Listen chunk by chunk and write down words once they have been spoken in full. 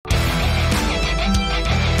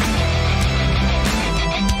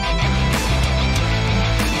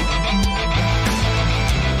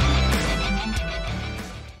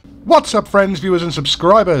What's up, friends, viewers and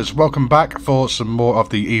subscribers? Welcome back for some more of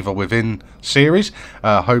the Evil Within series.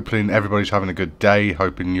 Hoping everybody's having a good day,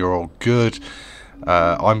 hoping you're all good.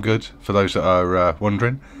 I'm good, for those that are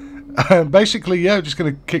wondering. Basically, yeah, just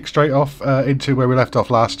going to kick straight off into where we left off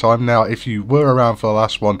last time. Now, if you were around for the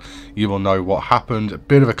last one, you will know what happened. A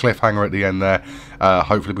bit of a cliffhanger at the end there.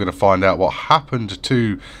 Hopefully we're going to find out what happened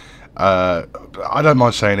to... I don't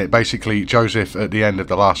mind saying it. Basically, Joseph at the end of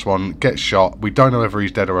the last one gets shot. We don't know whether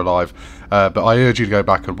he's dead or alive, but I urge you to go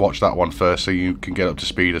back and watch that one first so you can get up to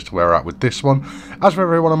speed as to where we're at with this one. As for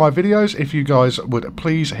every one of my videos, if you guys would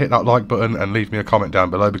please hit that like button and leave me a comment down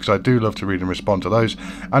below, because I do love to read and respond to those.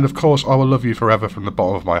 And of course, I will love you forever from the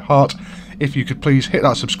bottom of my heart. If you could please hit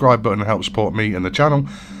that subscribe button and help support me and the channel.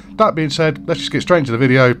 That being said, let's just get straight into the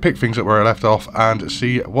video, pick things up where I left off, and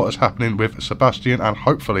see what is happening with Sebastian, and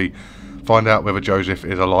hopefully find out whether Joseph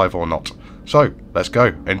is alive or not. So, let's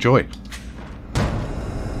go. Enjoy.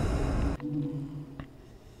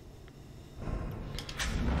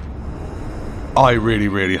 I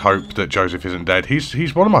really hope that Joseph isn't dead.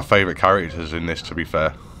 He's one of my favourite characters in this, to be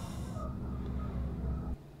fair.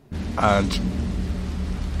 And...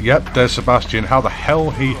 yep, there's Sebastian. How the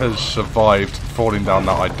hell he has survived falling down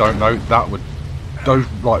that, I don't know. That would... those,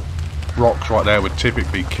 like, rocks right there would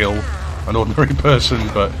typically kill an ordinary person,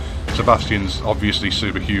 but Sebastian's obviously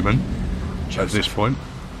superhuman at this point.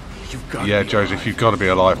 Yeah, Joseph, you've got to be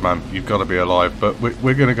alive, man. You've got to be alive. But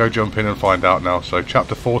we're going to go jump in and find out now. So,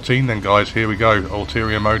 chapter 14 then, guys. Here we go.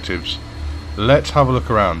 Ulterior motives. Let's have a look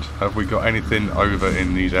around. Have we got anything over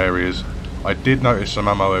in these areas? I did notice some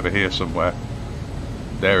ammo over here somewhere.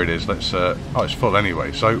 There it is. Let's oh, it's full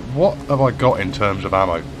anyway. So what have I got in terms of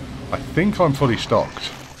ammo? I think I'm fully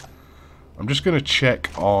stocked. I'm just going to check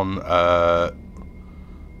on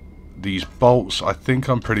these bolts. I think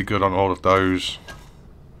I'm pretty good on all of those.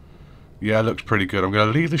 Yeah, it looks pretty good. I'm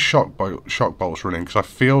going to leave the shock bolts running because I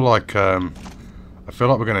feel like we're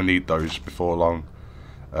going to need those before long.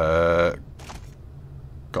 Got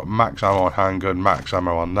max ammo on handgun, max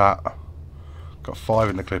ammo on that. Got 5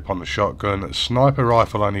 in the clip on the shotgun. Sniper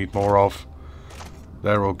rifle I need more of.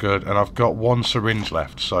 They're all good. And I've got 1 syringe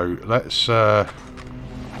left. So let's pull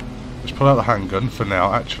out the handgun for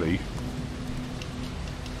now, actually.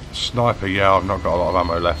 Sniper, yeah, I've not got a lot of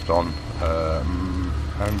ammo left on.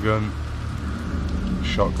 Handgun.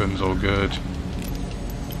 Shotgun's all good.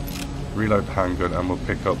 Reload the handgun and we'll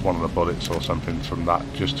pick up one of the bullets or something from that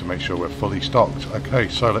just to make sure we're fully stocked. Okay,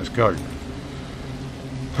 so let's go.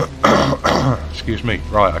 Excuse me.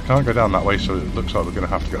 Right, I can't go down that way, so it looks like we're going to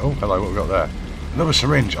have to go... oh, hello, what have we got there? Another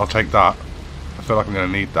syringe. I'll take that. I feel like I'm going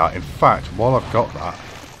to need that. In fact, while I've got that,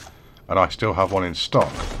 and I still have one in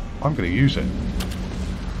stock, I'm going to use it.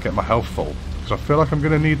 Get my health full. Because I feel like I'm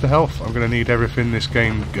going to need the health. I'm going to need everything this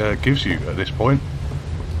game gives you at this point.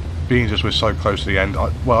 Being as we're so close to the end...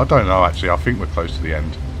 well, I don't know, actually. I think we're close to the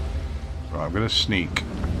end. Right, I'm going to sneak.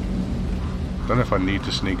 Don't know if I need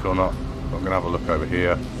to sneak or not. I'm going to have a look over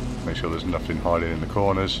here, make sure there's nothing hiding in the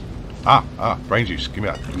corners. Brain juice. Give me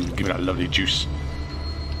that lovely juice.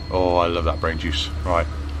 Oh, I love that brain juice. Right.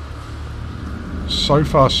 So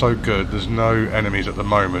far, so good. There's no enemies at the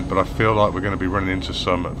moment, but I feel like we're going to be running into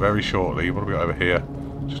some very shortly. What have we got over here?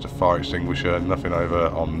 Just a fire extinguisher. Nothing over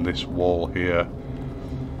on this wall here.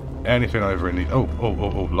 Anything over in the...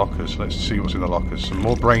 oh, lockers. Let's see what's in the lockers. Some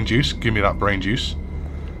more brain juice. Give me that brain juice.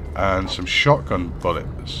 And some shotgun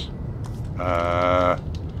bullets.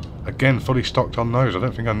 Again, fully stocked on those. I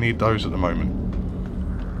don't think I need those at the moment.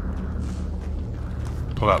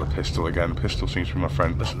 Pull out the pistol again. Pistol seems to be my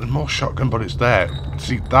friend. There's more shotgun bullets there.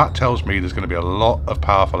 See, that tells me there's going to be a lot of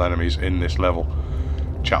powerful enemies in this level.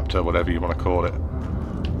 Chapter, whatever you want to call it.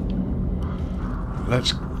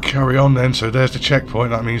 Let's carry on then. So there's the checkpoint.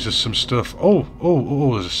 That means there's some stuff. Oh,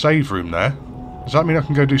 there's a save room there. Does that mean I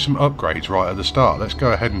can go do some upgrades right at the start? Let's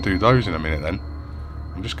go ahead and do those in a minute then.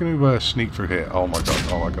 I'm just going to sneak through here. Oh my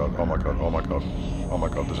god, oh my god, oh my god, oh my god. Oh my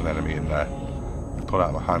god, there's an enemy in there. Pull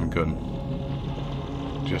out my handgun.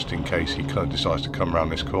 Just in case he decides to come around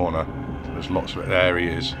this corner. There's lots of... there he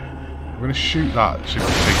is. I'm going to shoot that, see if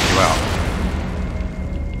I can take you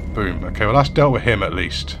out. Boom. Okay, well that's dealt with him at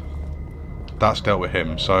least. That's dealt with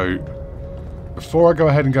him. So, before I go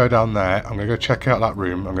ahead and go down there, I'm going to go check out that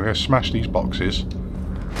room. I'm going to go smash these boxes.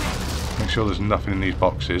 Make sure there's nothing in these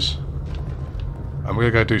boxes. And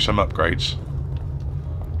we're going to go do some upgrades.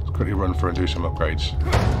 Let's quickly run through and do some upgrades.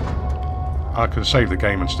 I can save the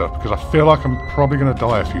game and stuff because I feel like I'm probably going to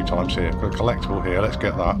die a few times here. Got a collectible here, let's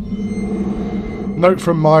get that. Note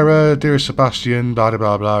from Myra, dearest Sebastian, blah blah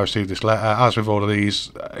blah blah, I received this letter. As with all of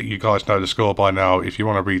these, you guys know the score by now. If you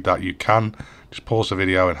want to read that, you can. Just pause the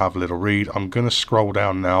video and have a little read. I'm going to scroll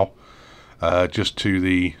down now just to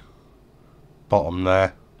the bottom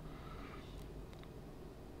there,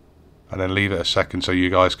 and then leave it a second so you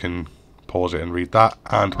guys can pause it and read that,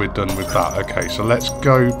 and we're done with that. Okay, so let's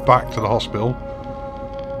go back to the hospital.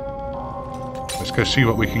 Let's go see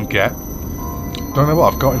what we can get. Don't know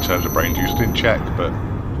what I've got in terms of brain juice, didn't check, but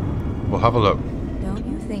we'll have a look. Don't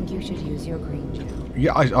you think you should use your green gel?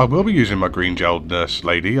 Yeah, I will be using my green gel, nurse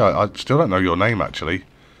lady. I still don't know your name, actually.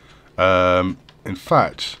 In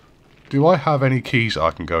fact, do I have any keys that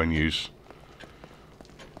I can go and use?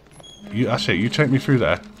 That's it. You take me through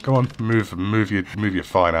there. Go on, move your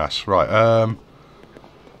fine ass. Right.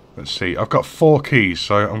 Let's see. I've got 4 keys,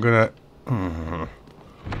 so I'm gonna.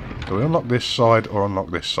 Do we unlock this side or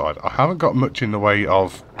unlock this side? I haven't got much in the way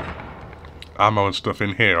of ammo and stuff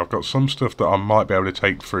in here. I've got some stuff that I might be able to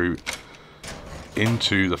take through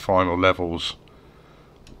into the final levels.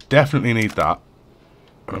 Definitely need that.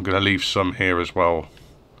 I'm going to leave some here as well.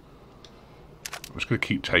 I'm just going to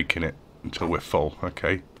keep taking it until we're full.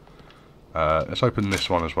 Okay. Let's open this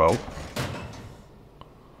one as well.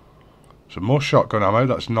 Some more shotgun ammo.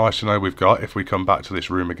 That's nice to know we've got if we come back to this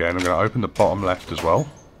room again. I'm going to open the bottom left as well.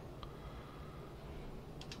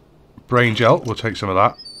 Brain gel. We'll take some of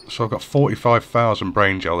that. So I've got 45,000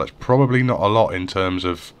 brain gel. That's probably not a lot in terms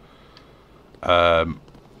of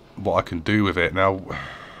what I can do with it. Now,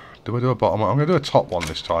 do I do a bottom one? I'm going to do a top one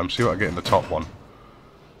this time. See what I get in the top one.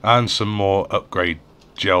 And some more upgrade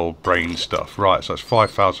gel brain stuff. Right, so that's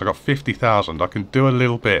 5,000. I've got 50,000. I can do a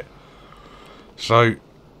little bit. So,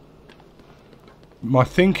 my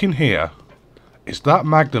thinking here is that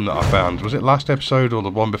Magnum that I found, was it last episode or the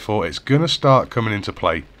one before? It's going to start coming into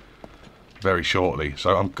play very shortly.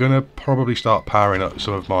 So I'm going to probably start powering up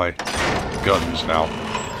some of my guns now.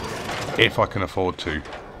 If I can afford to.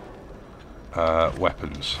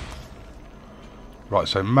 Weapons. Right,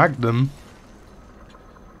 so Magnum,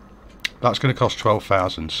 that's going to cost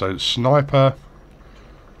 12,000. So sniper,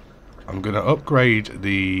 I'm going to upgrade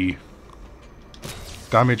the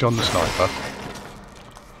damage on the sniper.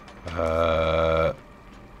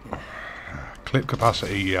 Clip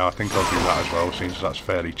capacity, yeah, I think I'll do that as well, since that's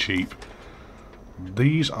fairly cheap.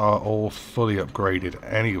 These are all fully upgraded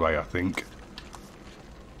anyway, I think.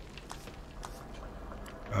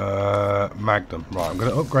 Magnum. Right, I'm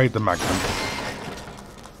going to upgrade the Magnum.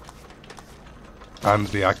 And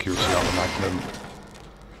the accuracy on the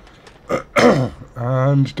Magnum.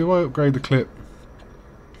 And do I upgrade the clip?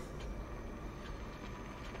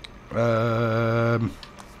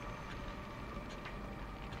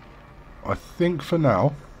 I think for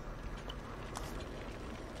now.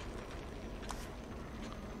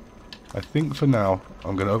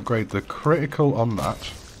 I'm going to upgrade the critical on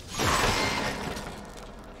that.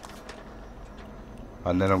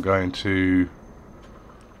 And then I'm going to...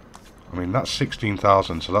 I mean, that's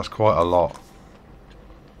 16,000, so that's quite a lot.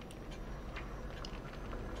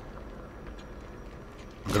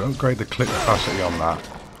 I'm going to upgrade the clip capacity on that.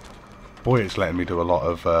 Boy, it's letting me do a lot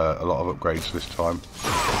of upgrades this time.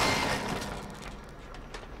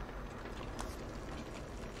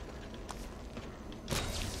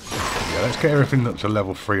 Yeah, let's get everything up to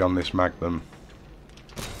level 3 on this Magnum.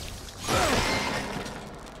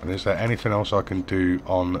 And is there anything else I can do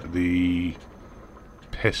on the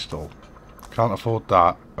pistol? Can't afford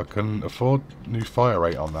that. I can afford new fire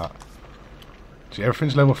rate on that. See,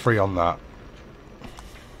 everything's level 3 on that.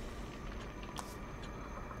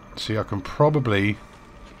 See, I can probably...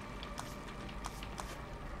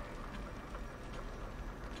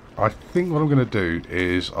 I think what I'm going to do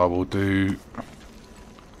is I will do...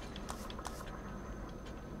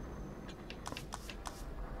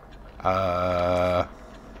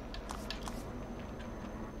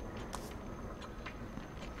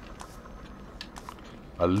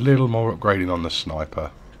 a little more upgrading on the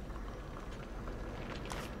sniper.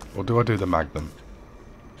 Or do I do the Magnum?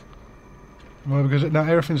 Well, because now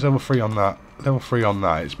everything's level 3 on that. Level 3 on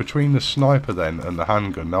that. It's between the sniper then and the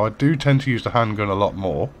handgun. Now I do tend to use the handgun a lot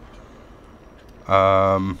more.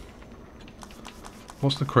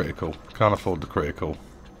 What's the critical? Can't afford the critical.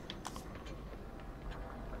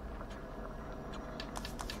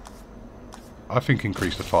 I think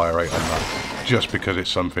increase the fire rate on that, just because it's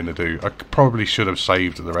something to do. I probably should have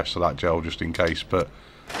saved the rest of that gel just in case, but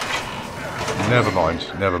never mind,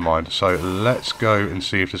 never mind. So let's go and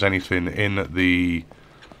see if there's anything in the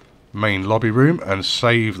main lobby room and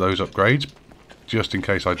save those upgrades, just in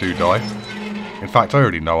case I do die. In fact, I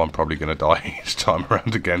already know I'm probably going to die this time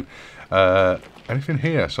around again. Anything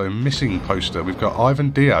here? So missing poster. We've got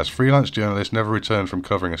Ivan Diaz, freelance journalist, never returned from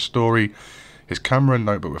covering a story. His camera and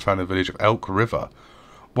notebook were found in the village of Elk River.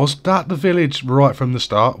 Was that the village right from the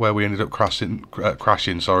start where we ended up crashing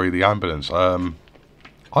the ambulance? I'm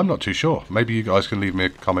not too sure. Maybe you guys can leave me a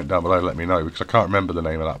comment down below and let me know, because I can't remember the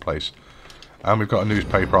name of that place. And we've got a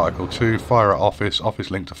newspaper article too. Fire at office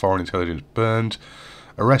linked to foreign intelligence burned.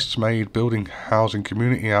 Arrests made, building housing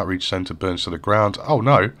community outreach centre burns to the ground. Oh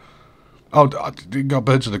no. Oh, it got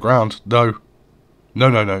burned to the ground. No.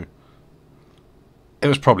 No. It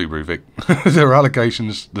was probably Ruvik. There are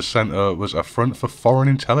allegations the centre was a front for foreign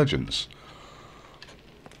intelligence.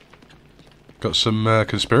 Got some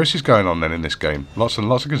conspiracies going on then in this game. Lots and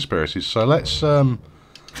lots of conspiracies. So let's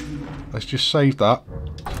just save that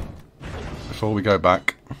before we go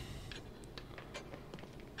back,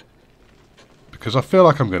 because I feel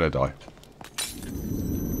like I'm going to die.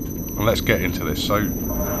 And let's get into this. So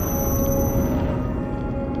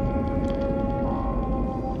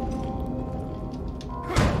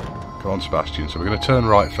go on, Sebastian. So we're going to turn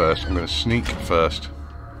right first. I'm going to sneak first.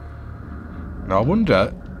 Now I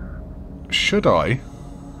wonder, should I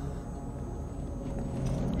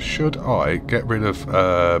get rid of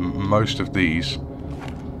most of these?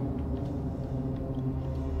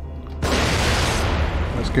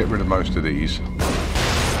 Let's get rid of most of these.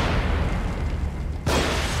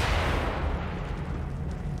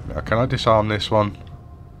 Now, can I disarm this one?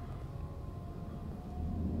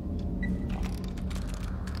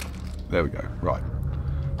 There we go. Right.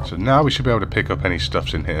 So now we should be able to pick up any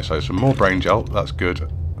stuffs in here. So some more brain gel. That's good.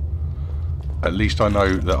 At least I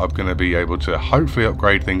know that I'm going to be able to hopefully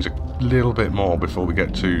upgrade things a little bit more before we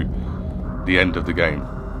get to the end of the game.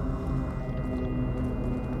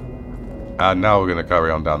 And now we're going to carry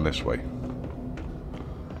on down this way.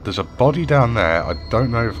 There's a body down there. I don't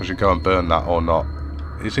know if I should go and burn that or not.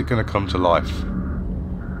 Is it going to come to life?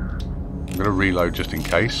 I'm going to reload just in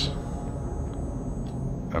case.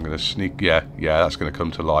 I'm going to sneak... Yeah, that's going to come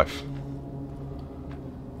to life.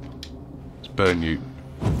 Let's burn you.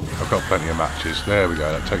 I've got plenty of matches. There we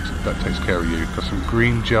go. That takes care of you. Got some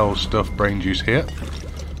green gel stuff, brain juice here.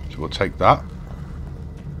 So we'll take that.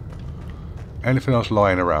 Anything else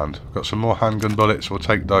lying around? Got some more handgun bullets. We'll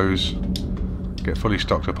take those. Get fully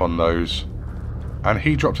stocked up on those. And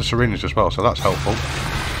he dropped a syringe as well, so that's helpful.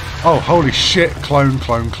 Oh, holy shit. Clone.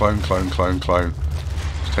 Let's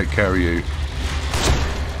take care of you.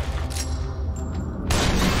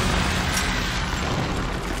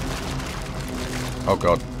 Oh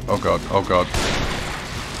god.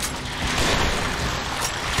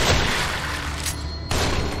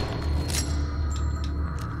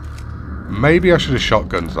 Maybe I should have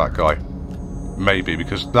shotgunned that guy. Maybe,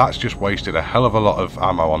 because that's just wasted a hell of a lot of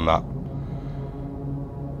ammo on that.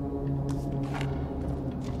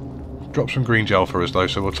 Drop some green gel for us though,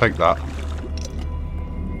 so we'll take that.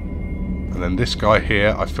 And then this guy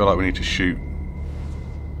here, I feel like we need to shoot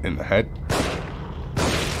in the head.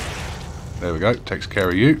 There we go, takes care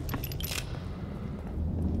of you.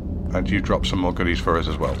 And you drop some more goodies for us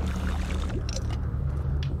as well.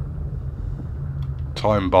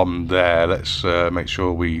 Time bomb there. Let's make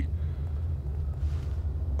sure we...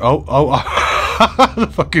 Oh, the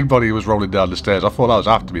fucking body was rolling down the stairs. I thought that was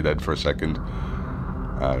after me then for a second.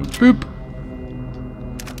 And boop.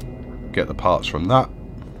 Get the parts from that.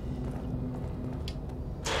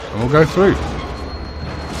 And we'll go through.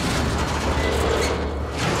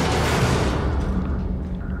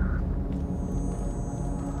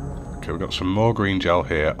 Okay, we've got some more green gel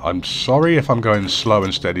here. I'm sorry if I'm going slow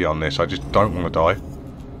and steady on this. I just don't want to die.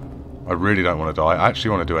 I really don't want to die. I actually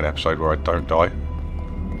want to do an episode where I don't die.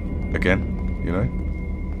 Again, you know.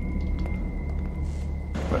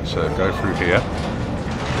 Let's go through here.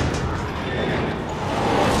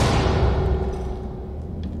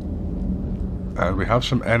 And we have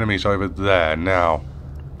some enemies over there. Now,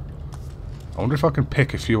 I wonder if I can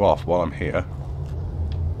pick a few off while I'm here.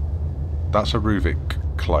 That's a Ruvik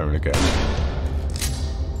clone again.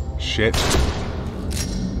 Shit.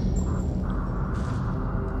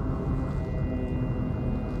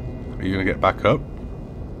 Are you going to get back up?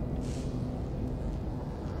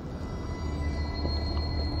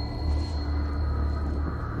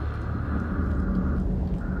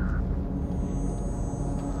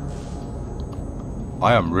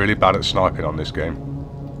 I am really bad at sniping on this game.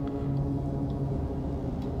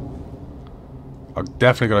 I'm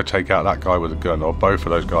definitely going to take out that guy with a gun, or both of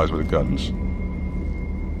those guys with the guns.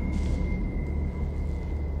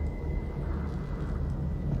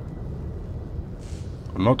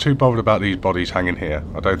 I'm not too bothered about these bodies hanging here.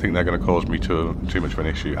 I don't think they're going to cause me too much of an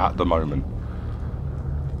issue at the moment.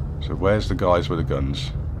 So where's the guys with the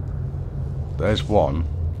guns? There's one.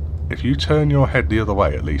 If you turn your head the other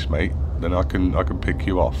way at least, mate, then I can pick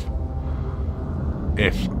you off.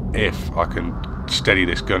 If I can steady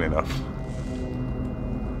this gun enough.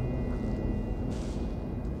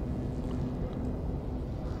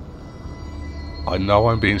 I know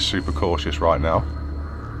I'm being super cautious right now,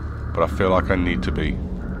 but I feel like I need to be.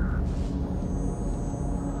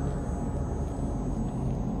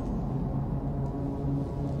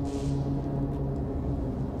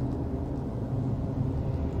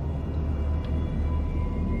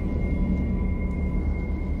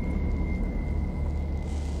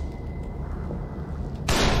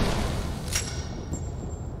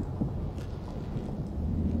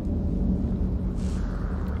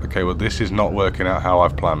 Okay, well this is not working out how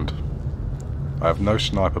I've planned. I have no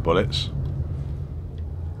sniper bullets.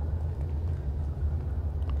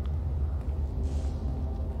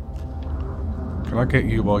 Can I get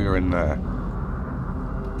you while you're in there?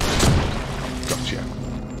 Gotcha.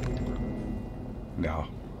 Now,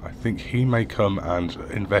 I think he may come and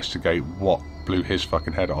investigate what blew his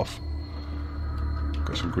fucking head off.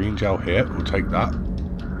 Got some green gel here, we'll take that.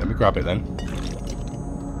 Let me grab it then.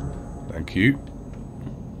 Thank you.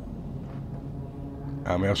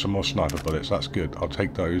 And we have some more sniper bullets, that's good. I'll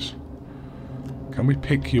take those. Can we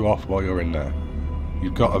pick you off while you're in there?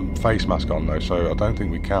 You've got a face mask on though, so I don't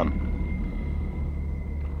think we can.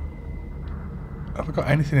 Have I got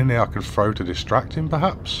anything in there I can throw to distract him,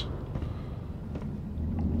 perhaps?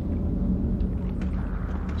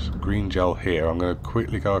 Some green gel here. I'm going to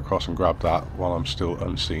quickly go across and grab that while I'm still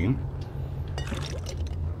unseen.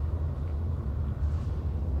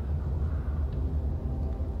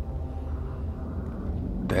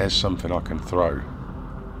 There's something I can throw.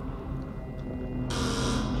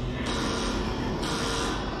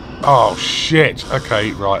 Oh shit!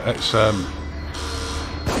 Okay, right. Let's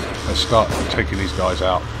start taking these guys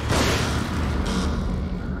out.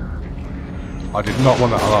 I did not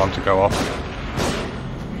want that alarm to go off.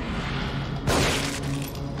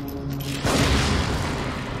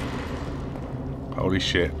 Holy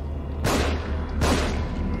shit.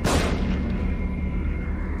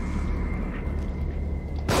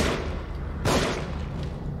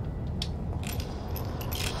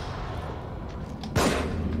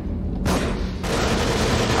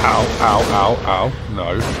 Ow, ow, ow, ow.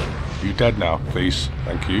 No. You dead now, please.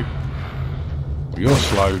 Thank you. You're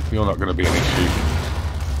slow. You're not going to be an issue.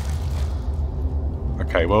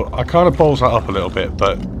 Okay, well, I kind of balls that up a little bit,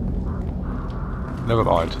 but... Never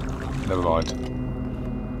mind. Never mind.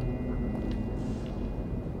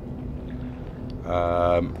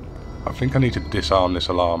 I think I need to disarm this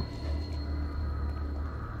alarm.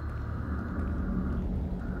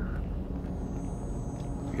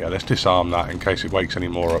 Yeah, let's disarm that in case it wakes any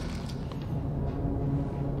more up.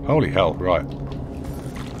 Holy hell, right.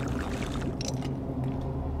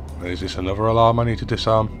 Is this another alarm I need to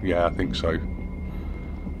disarm? Yeah, I think so.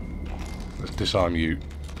 Let's disarm you.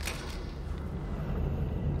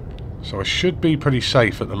 So I should be pretty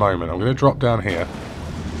safe at the moment. I'm going to drop down here.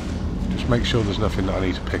 Just make sure there's nothing that I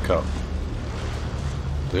need to pick up.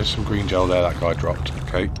 There's some green gel there that guy dropped.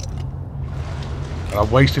 Okay. And I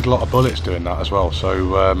wasted a lot of bullets doing that as well,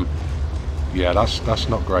 so yeah, that's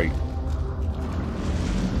not great.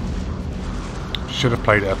 Should have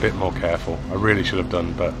played it a bit more careful. I really should have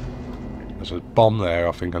done, but there's a bomb there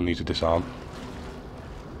I think I need to disarm.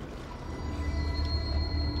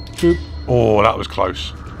 Boop. Oh, that was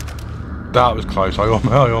close. That was close. I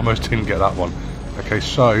almost didn't get that one. Okay,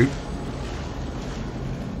 so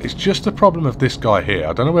it's just the problem of this guy here.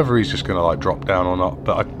 I don't know whether he's just going to like drop down or not,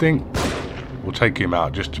 but I think we'll take him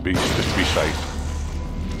out just to be safe.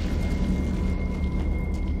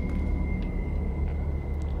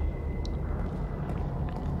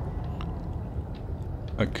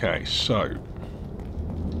 Okay, so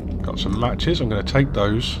got some matches. I'm going to take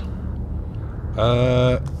those.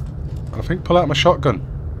 I think pull out my shotgun.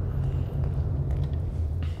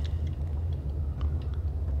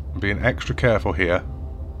 I'm being extra careful here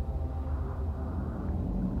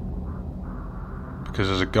because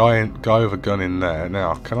there's a guy with a gun in there.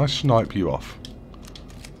 Now, can I snipe you off?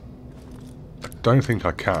 I don't think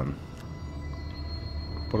I can.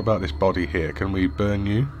 What about this body here? Can we burn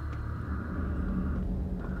you?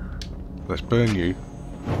 Let's burn you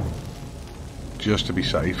just to be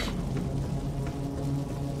safe.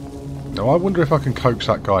 Now I wonder if I can coax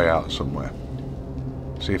that guy out somewhere.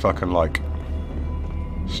 See if I can like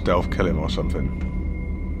stealth kill him or something.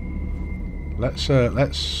 Let's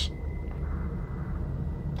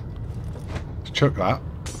chuck that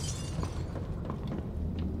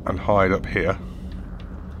and hide up here.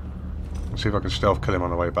 See if I can stealth kill him on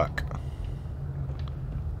the way back.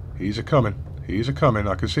 He's a coming. He's a coming.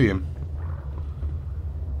 I can see him.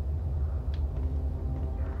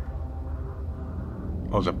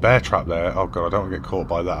 Oh, there's a bear trap there. Oh god, I don't want to get caught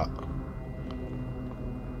by that.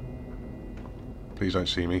 Please don't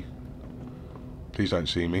see me. Please don't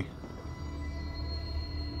see me.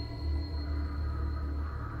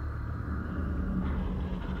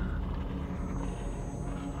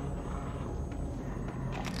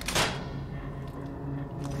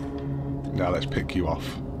 Now let's pick you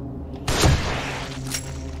off.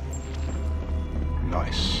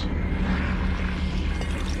 Nice.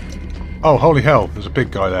 Oh, holy hell, there's a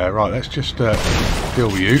big guy there. Right, let's just deal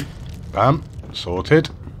with you. Bam, sorted.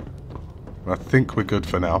 I think we're good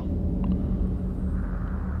for now.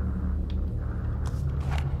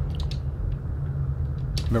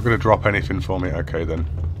 Not going to drop anything for me. Okay, then.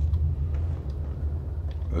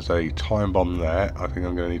 There's a time bomb there. I think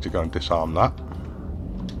I'm going to need to go and disarm that.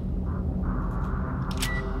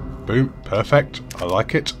 Boom, perfect. I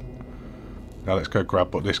like it. Now let's go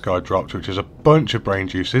grab what this guy dropped, which is a bunch of brain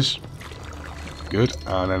juices. Good,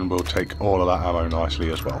 and then we'll take all of that ammo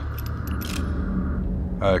nicely as well.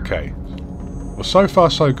 Okay. Well, so far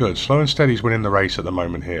so good. Slow and Steady's winning the race at the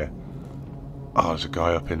moment here. Oh, there's a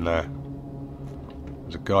guy up in there.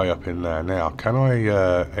 There's a guy up in there. Now, can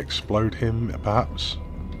I explode him, perhaps?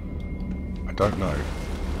 I don't know.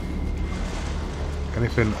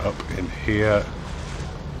 Anything up in here?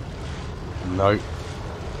 No.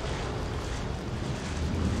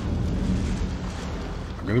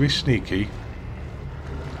 I'm going to be sneaky.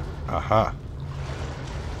 Aha.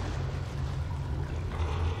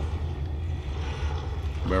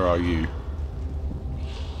 Where are you?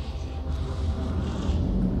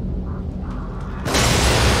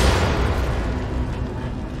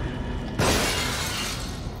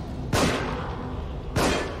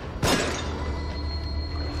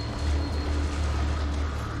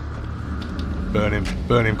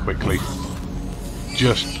 Burn him quickly.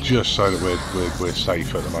 Just so that we're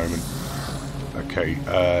safe at the moment. Okay,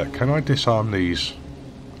 can I disarm these?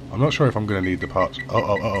 I'm not sure if I'm going to need the parts.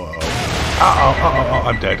 Oh,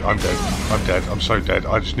 I'm dead, I'm dead, I'm so dead,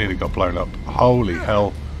 I just nearly got blown up. Holy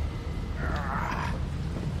hell.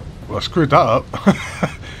 Well, I screwed that up.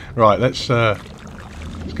 Right, let's get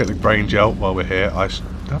the brain gel while we're here. I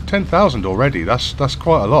have 10,000 already, that's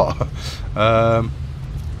quite a lot.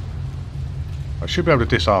 I should be able to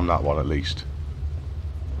disarm that one at least.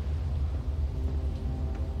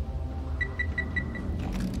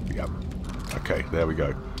 Yep. Okay, there we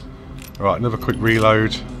go. Alright, another quick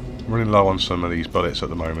reload. I'm running low on some of these bullets at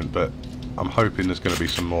the moment, but I'm hoping there's going to be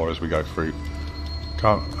some more as we go through.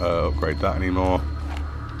 Can't upgrade that anymore.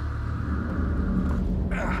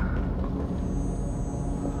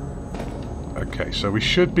 Okay, so we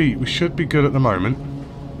should be good at the moment.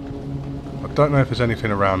 I don't know if there's anything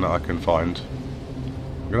around that I can find.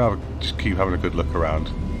 I'm going to just keep having a good look around.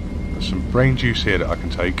 There's some brain juice here that I can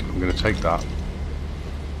take. I'm going to take that.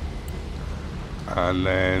 And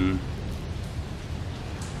then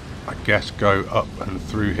I guess go up and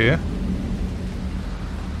through here.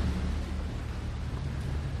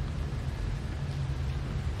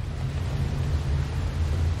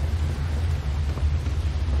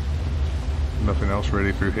 Nothing else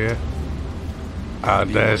really through here.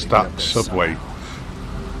 And there's that subway.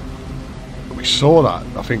 We saw that,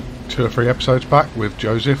 I think, 2 or 3 episodes back with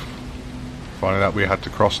Joseph. Finding out we had to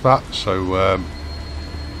cross that, so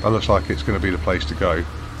that looks like it's going to be the place to go.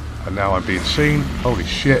 And now I'm being seen. Holy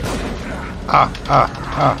shit.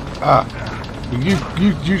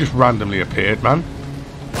 You just randomly appeared, man.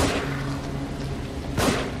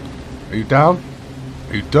 Are you down?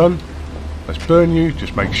 Are you done? Let's burn you,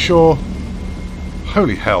 just make sure.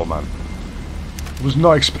 Holy hell, man. I was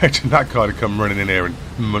not expecting that guy to come running in here and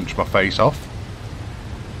munch my face off.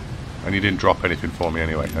 And he didn't drop anything for me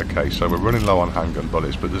anyway. Okay, so we're running low on handgun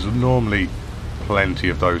bullets, but there's normally plenty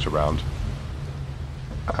of those around.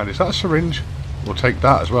 And is that a syringe? We'll take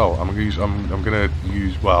that as well. I'm gonna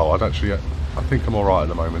use. Well, I think I'm all right at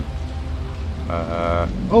the moment.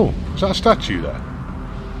 Oh, is that a statue there?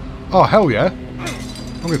 Oh hell yeah!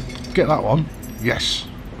 I'm gonna get that one. Yes.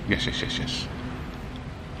 Yes.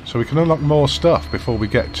 So we can unlock more stuff before we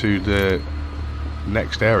get to the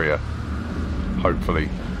next area. Hopefully.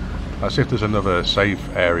 Let's see if there's another safe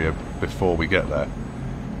area before we get there.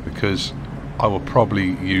 Because I will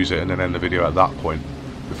probably use it and then end the video at that point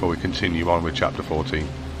before we continue on with chapter 14.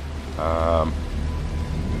 Not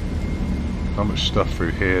much stuff through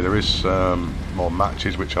here. There is more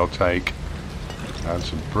matches which I'll take. And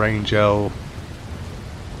some brain gel.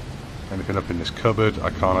 Anything up in this cupboard? I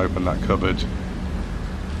can't open that cupboard.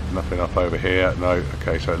 Nothing up over here. No.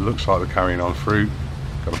 Okay, so it looks like we're carrying on through.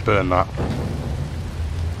 Got to burn that.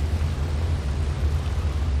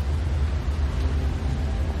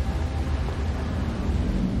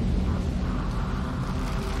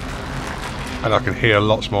 And I can hear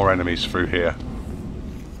lots more enemies through here.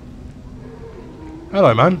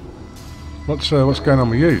 Hello, man. What's going on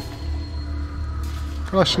with you?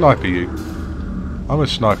 Can I sniper you? I'm going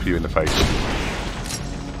to sniper you in the face.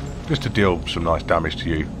 Just to deal some nice damage to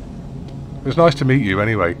you. It's nice to meet you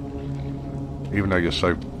anyway. Even though you're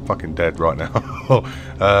so fucking dead right now.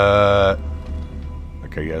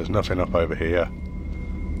 Okay, yeah, there's nothing up over here.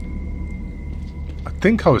 I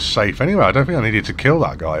think I was safe anyway. I don't think I needed to kill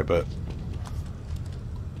that guy, but...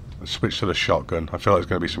 Let's switch to the shotgun. I feel like there's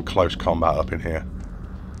going to be some close combat up in here.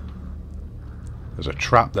 There's a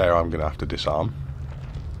trap there I'm going to have to disarm.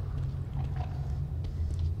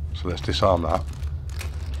 So let's disarm that.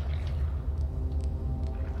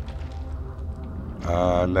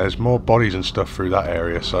 And there's more bodies and stuff through that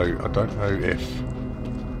area, so I don't know if...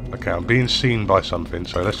 Okay, I'm being seen by something,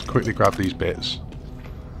 so let's quickly grab these bits.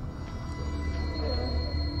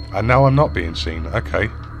 And now I'm not being seen. Okay.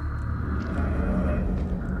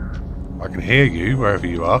 I can hear you, wherever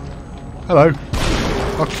you are. Hello.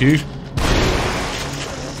 Fuck you.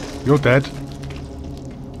 You're dead.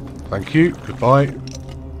 Thank you. Goodbye.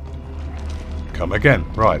 Come again.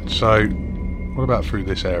 Right, so... What about through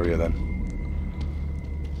this area then?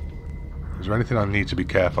 Is there anything I need to be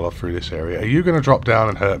careful of through this area? Are you going to drop down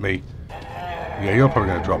and hurt me? Yeah, you're probably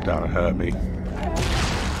going to drop down and hurt me.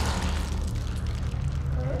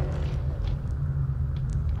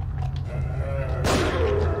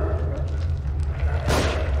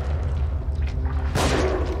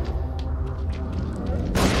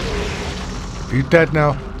 Are you dead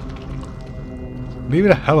now? Leave me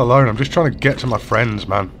the hell alone. I'm just trying to get to my friends,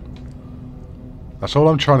 man. That's all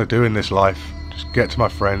I'm trying to do in this life. Just get to my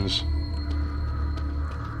friends.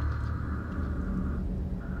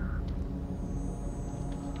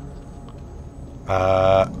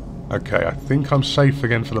 Okay, I think I'm safe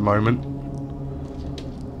again for the moment.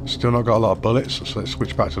 Still not got a lot of bullets, so let's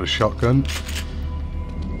switch back to the shotgun.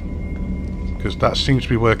 Because that seems to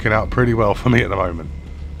be working out pretty well for me at the moment.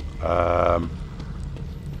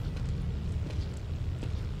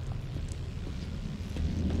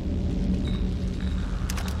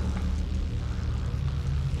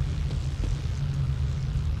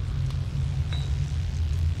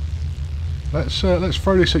 Let's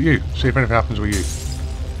throw this at you, see if anything happens with you.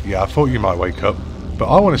 Yeah, I thought you might wake up, but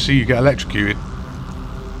I want to see you get electrocuted.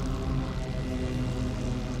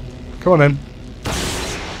 Come on then.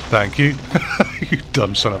 Thank you. You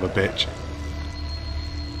dumb son of a bitch.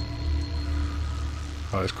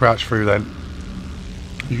 Alright, let's crouch through then.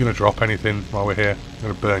 You gonna drop anything while we're here? I'm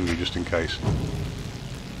gonna burn you just in case.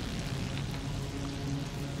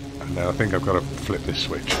 And then I think I've got to flip this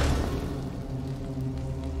switch.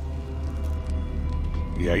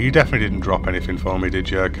 Yeah, you definitely didn't drop anything for me, did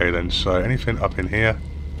you? Okay then, so anything up in here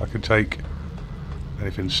I could take?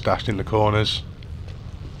 Anything stashed in the corners?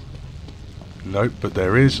 Nope, but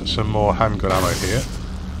there is some more handgun ammo here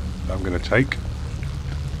that I'm going to take.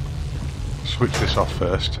 Switch this off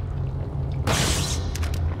first.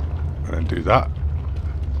 And then do that.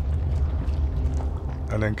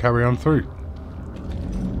 And then carry on through.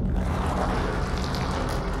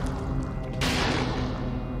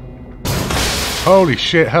 Holy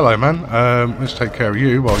shit, hello man. Let's take care of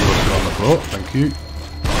you while you're still on the floor. Thank you.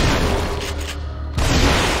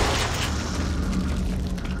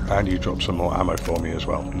 And you dropped some more ammo for me as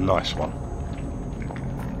well. Nice one.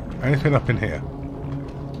 Anything up in here?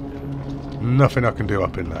 Nothing I can do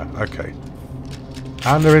up in there. Okay.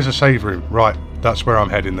 And there is a save room. Right, that's where I'm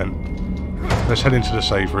heading then. Let's head into the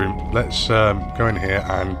save room. Let's go in here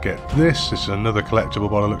and get this. This is another collectible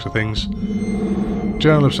by the looks of things.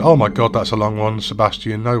 Journal of... Oh my god, that's a long one.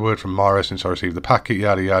 Sebastian, no word from Mara since I received the packet,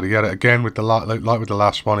 yada yada yada. Again, with the like with the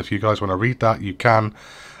last one, if you guys want to read that, you can.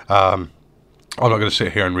 I'm not going to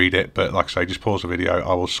sit here and read it, but like I say, just pause the video.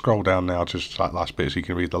 I will scroll down now to that last bit so you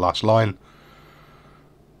can read the last line.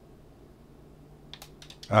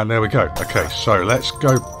 And there we go. Okay, so let's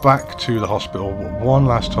go back to the hospital one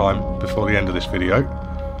last time before the end of this video.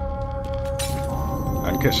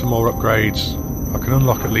 And get some more upgrades. I can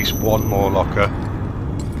unlock at least one more locker.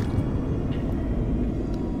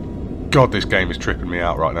 God, this game is tripping me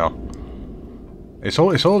out right now. It's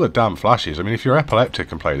all the damn flashes. I mean, if you're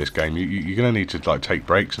epileptic and play this game, you're going to need to like take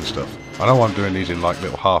breaks and stuff. I know I'm doing these in like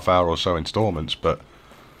little half-hour or so installments, but...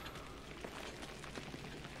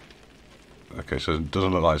 Okay, so it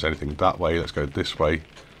doesn't look like there's anything that way. Let's go this way.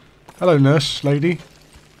 Hello, nurse lady.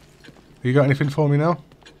 You got anything for me now?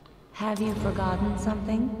 Have you forgotten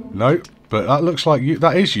something? No, but that looks like you.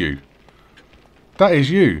 That is you. That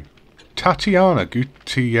is you. Tatiana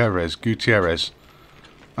Gutierrez.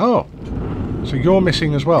 Oh, so you're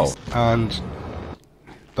missing as well. And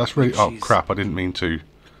That's really... Oh, crap, I didn't mean to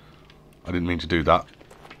do that.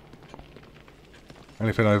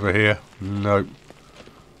 Anything over here? Nope.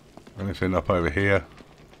 Anything up over here?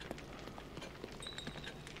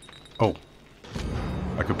 Oh.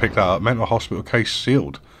 I could pick that up. Mental hospital case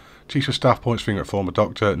sealed. Chief of staff points finger at former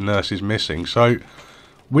doctor. Nurse is missing. So,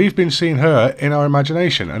 we've been seeing her in our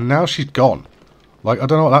imagination, and now she's gone. Like, I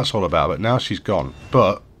don't know what that's all about, but now she's gone.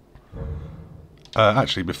 But,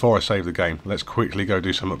 actually, before I save the game, let's quickly go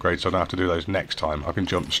do some upgrades so I don't have to do those next time. I can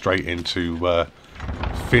jump straight into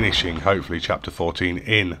finishing, hopefully, Chapter 14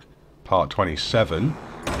 in Part 27.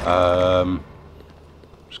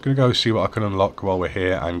 Just going to go see what I can unlock while we're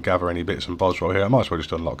here and gather any bits and bobs while we're here. I might as well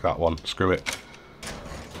just unlock that one. Screw it.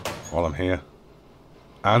 While I'm here.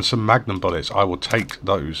 And some magnum bullets. I will take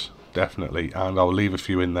those, definitely. And I'll leave a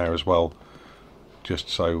few in there as well. Just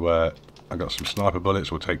so I got some sniper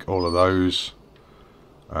bullets. We'll take all of those.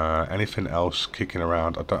 Anything else kicking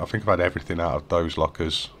around? I think I've had everything out of those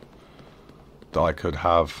lockers that I could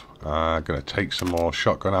have. Going to take some more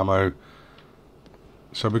shotgun ammo.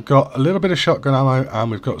 So we've got a little bit of shotgun ammo,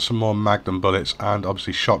 and we've got some more magnum bullets, and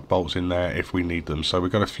obviously shock bolts in there if we need them. So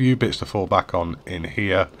we've got a few bits to fall back on in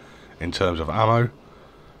here in terms of ammo.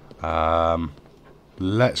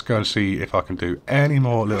 Let's go and see if I can do any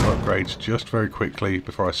more little upgrades just very quickly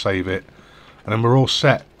before I save it. And then we're all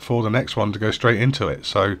set for the next one to go straight into it.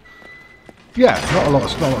 So, yeah, not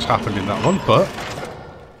what's happened in that one, but,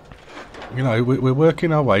 you know, we're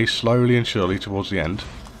working our way slowly and surely towards the end.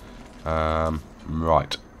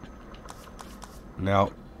 Right. Now,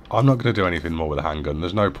 I'm not going to do anything more with a handgun.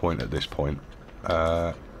 There's no point at this point.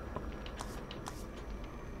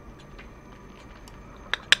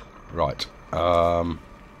 Right.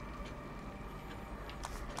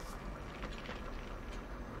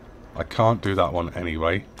 I can't do that one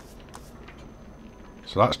anyway.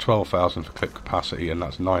 So that's 12,000 for clip capacity, and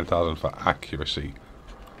that's 9,000 for accuracy.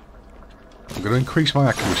 I'm going to increase my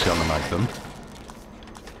accuracy on the Magnum.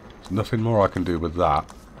 There's nothing more I can do with that.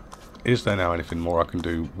 Is there now anything more I can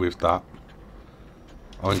do with that?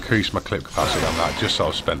 I'll increase my clip capacity on that, just so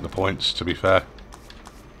I've spent the points, to be fair.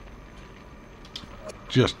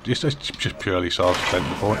 Just purely so I've spent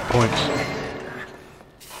the points.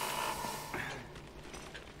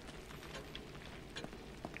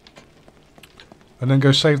 And then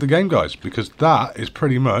go save the game, guys, because that is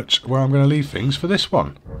pretty much where I'm going to leave things for this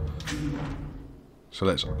one. So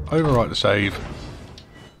let's overwrite the save,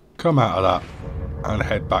 come out of that, and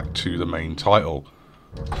head back to the main title.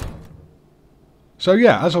 So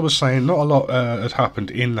yeah, as I was saying, not a lot has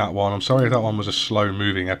happened in that one. I'm sorry if that one was a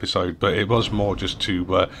slow-moving episode, but it was more just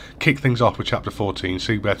to kick things off with Chapter 14,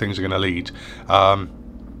 see where things are going to lead.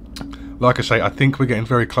 Like I say, I think we're getting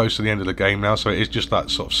very close to the end of the game now, so it is just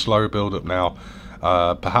that sort of slow build-up now.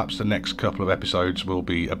 Perhaps the next couple of episodes will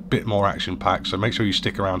be a bit more action-packed, so make sure you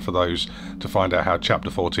stick around for those to find out how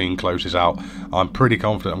Chapter 14 closes out. I'm pretty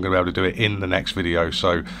confident I'm going to be able to do it in the next video,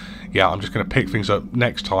 so yeah, I'm just going to pick things up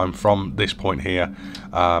next time from this point here,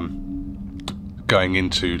 going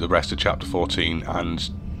into the rest of Chapter 14,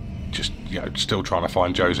 and just, you know, still trying to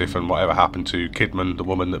find Joseph and whatever happened to Kidman, the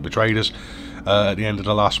woman that betrayed us, at the end of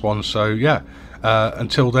the last one. So yeah,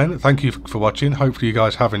 until then, thank you for watching. Hopefully you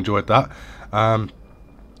guys have enjoyed that.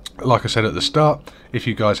 Like I said at the start, if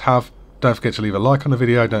you guys have, don't forget to leave a like on the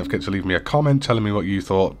video, don't forget to leave me a comment telling me what you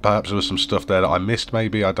thought. Perhaps there was some stuff there that I missed,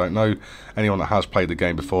 maybe, I don't know. Anyone that has played the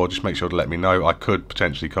game before, just make sure to let me know. I could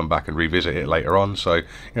potentially come back and revisit it later on, so, you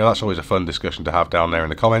know, that's always a fun discussion to have down there in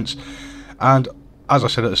the comments. And as I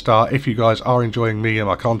said at the start, if you guys are enjoying me and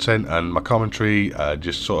my content and my commentary,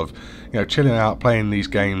 just sort of, you know, chilling out, playing these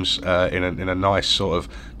games in a nice sort of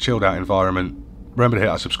chilled out environment, remember to hit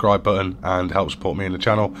that subscribe button and help support me in the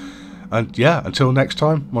channel. And yeah, until next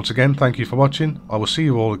time, once again, thank you for watching. I will see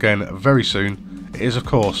you all again very soon. It is, of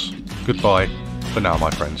course, goodbye for now,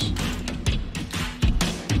 my friends.